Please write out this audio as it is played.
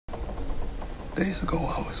Days ago,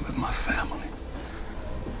 I was with my family.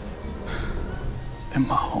 In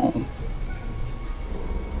my home.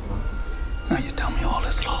 Now you tell me all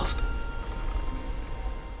is lost.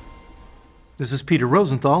 This is Peter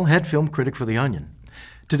Rosenthal, head film critic for The Onion.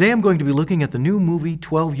 Today I'm going to be looking at the new movie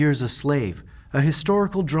 12 Years a Slave, a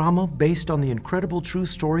historical drama based on the incredible true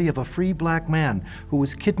story of a free black man who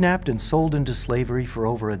was kidnapped and sold into slavery for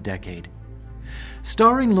over a decade.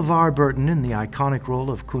 Starring LeVar Burton in the iconic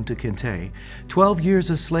role of Kunta Kinte, 12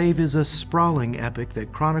 Years a Slave is a sprawling epic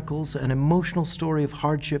that chronicles an emotional story of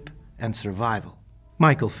hardship and survival.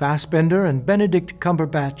 Michael Fassbender and Benedict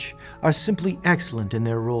Cumberbatch are simply excellent in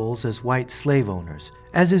their roles as white slave owners,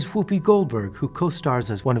 as is Whoopi Goldberg, who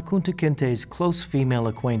co-stars as one of Kunta Kinte's close female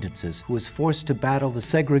acquaintances who is forced to battle the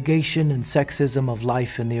segregation and sexism of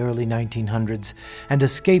life in the early 1900s and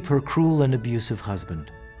escape her cruel and abusive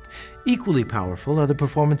husband. Equally powerful are the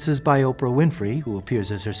performances by Oprah Winfrey, who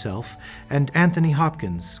appears as herself, and Anthony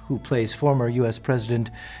Hopkins, who plays former U.S. President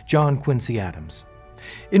John Quincy Adams.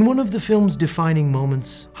 In one of the film's defining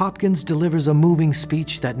moments, Hopkins delivers a moving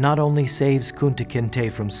speech that not only saves Kunta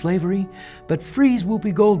Kinte from slavery, but frees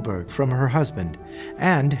Whoopi Goldberg from her husband,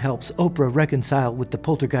 and helps Oprah reconcile with the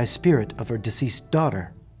poltergeist spirit of her deceased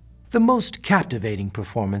daughter. The most captivating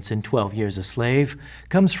performance in 12 Years a Slave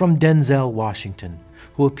comes from Denzel Washington,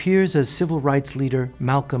 who appears as civil rights leader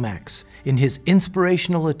Malcolm X in his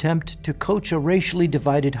inspirational attempt to coach a racially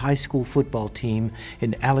divided high school football team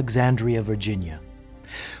in Alexandria, Virginia.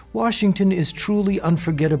 Washington is truly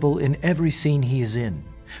unforgettable in every scene he is in,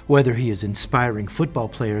 whether he is inspiring football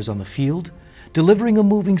players on the field, delivering a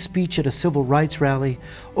moving speech at a civil rights rally,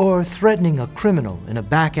 or threatening a criminal in a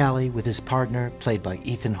back alley with his partner, played by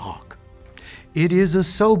Ethan Hawke. It is a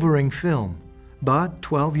sobering film, but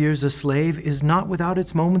 12 Years a Slave is not without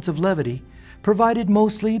its moments of levity, provided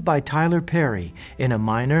mostly by Tyler Perry in a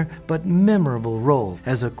minor but memorable role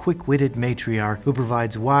as a quick-witted matriarch who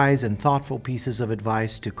provides wise and thoughtful pieces of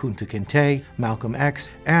advice to Kunta Kinte, Malcolm X,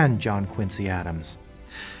 and John Quincy Adams.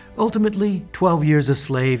 Ultimately, 12 Years a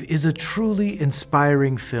Slave is a truly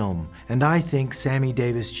inspiring film, and I think Sammy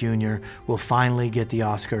Davis Jr. will finally get the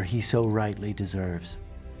Oscar he so rightly deserves.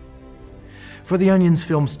 For The Onion's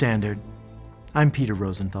Film Standard, I'm Peter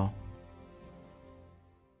Rosenthal.